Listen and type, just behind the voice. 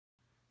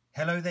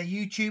Hello there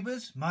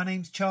YouTubers, my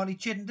name's Charlie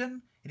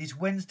Chittenden. It is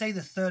Wednesday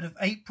the 3rd of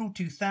April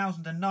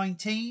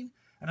 2019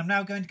 and I'm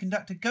now going to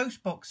conduct a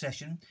ghost box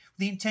session with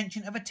the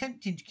intention of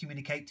attempting to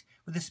communicate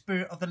with the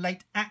spirit of the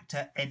late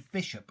actor Ed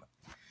Bishop.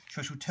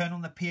 So I shall turn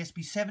on the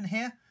PSP-7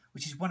 here,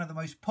 which is one of the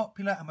most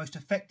popular and most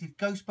effective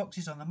ghost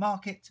boxes on the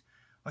market.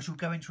 I shall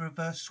go into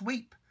reverse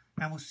sweep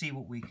and we'll see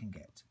what we can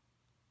get.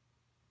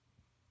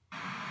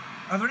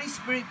 Are there any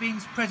spirit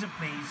beings present,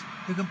 please,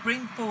 who can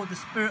bring forward the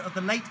spirit of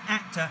the late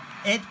actor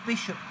Ed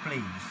Bishop,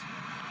 please?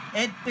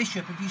 Ed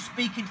Bishop, if you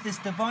speak into this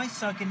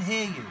device, I can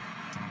hear you.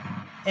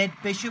 Ed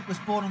Bishop was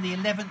born on the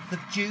 11th of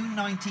June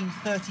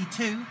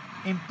 1932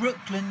 in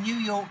Brooklyn, New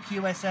York,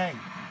 USA.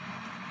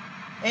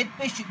 Ed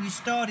Bishop, you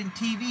starred in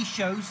TV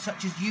shows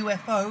such as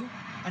UFO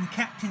and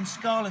Captain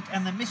Scarlet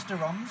and the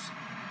Mysterons.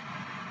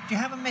 Do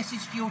you have a message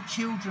for your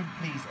children,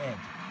 please, Ed?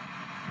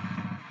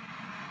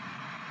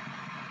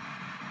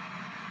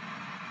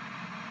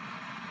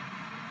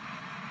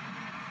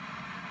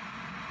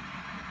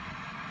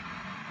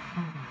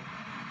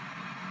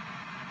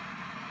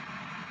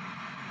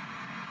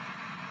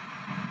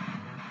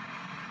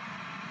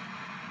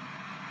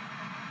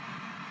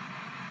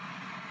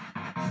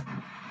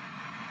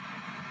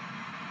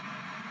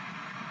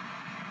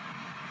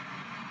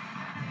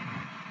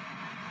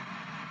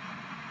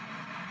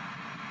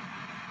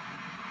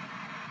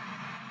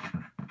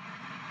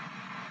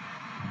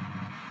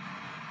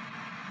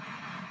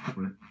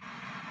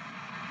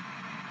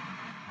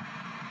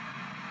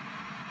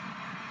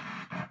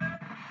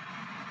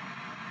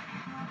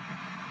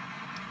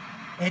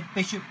 Ed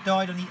Bishop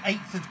died on the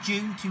 8th of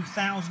June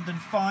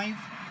 2005,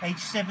 aged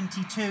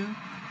 72,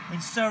 in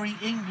Surrey,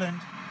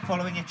 England,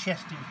 following a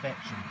chest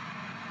infection.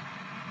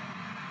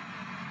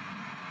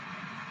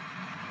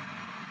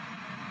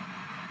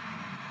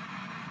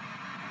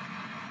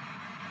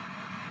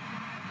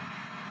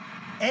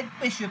 Ed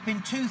Bishop,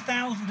 in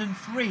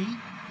 2003,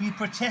 you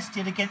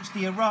protested against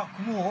the Iraq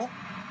War.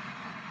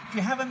 Do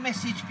you have a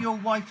message for your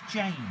wife,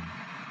 Jane?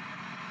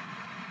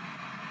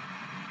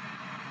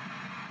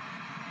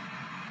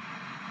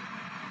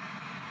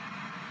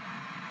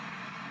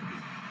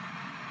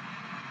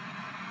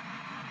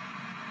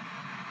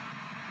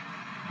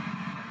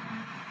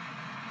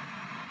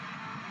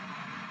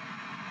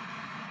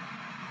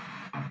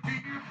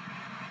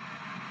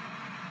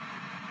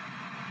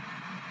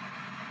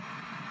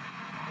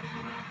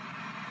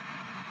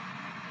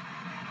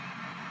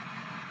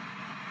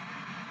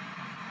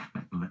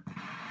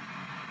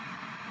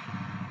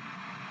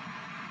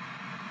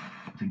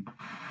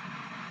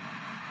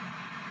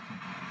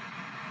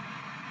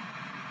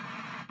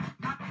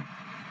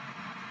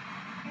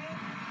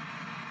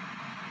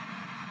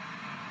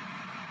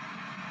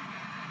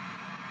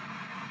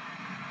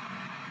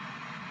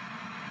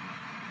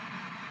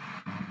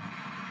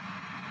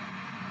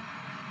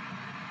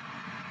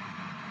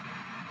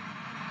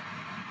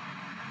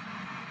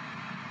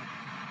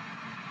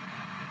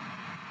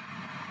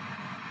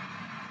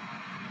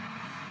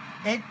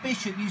 Ed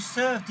Bishop, you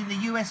served in the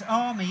US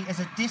Army as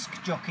a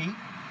disc jockey.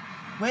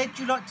 Where'd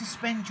you like to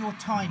spend your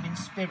time in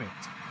spirit?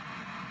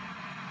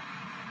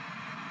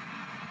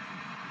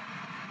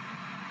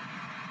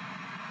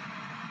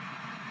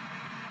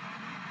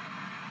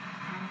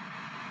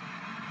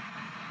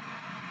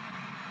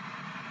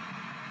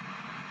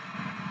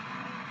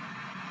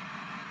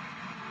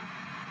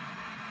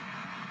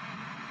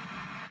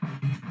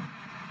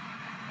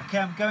 Okay,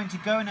 I'm going to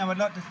go now. I'd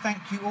like to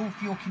thank you all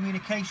for your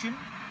communication.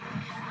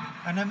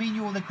 And I mean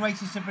you all the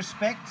greatest of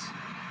respect.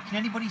 Can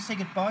anybody say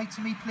goodbye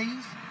to me,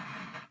 please?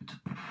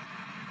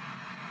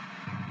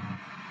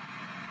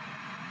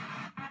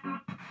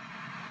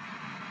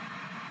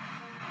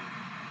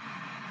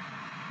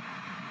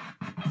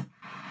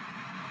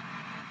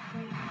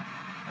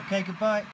 Okay, goodbye.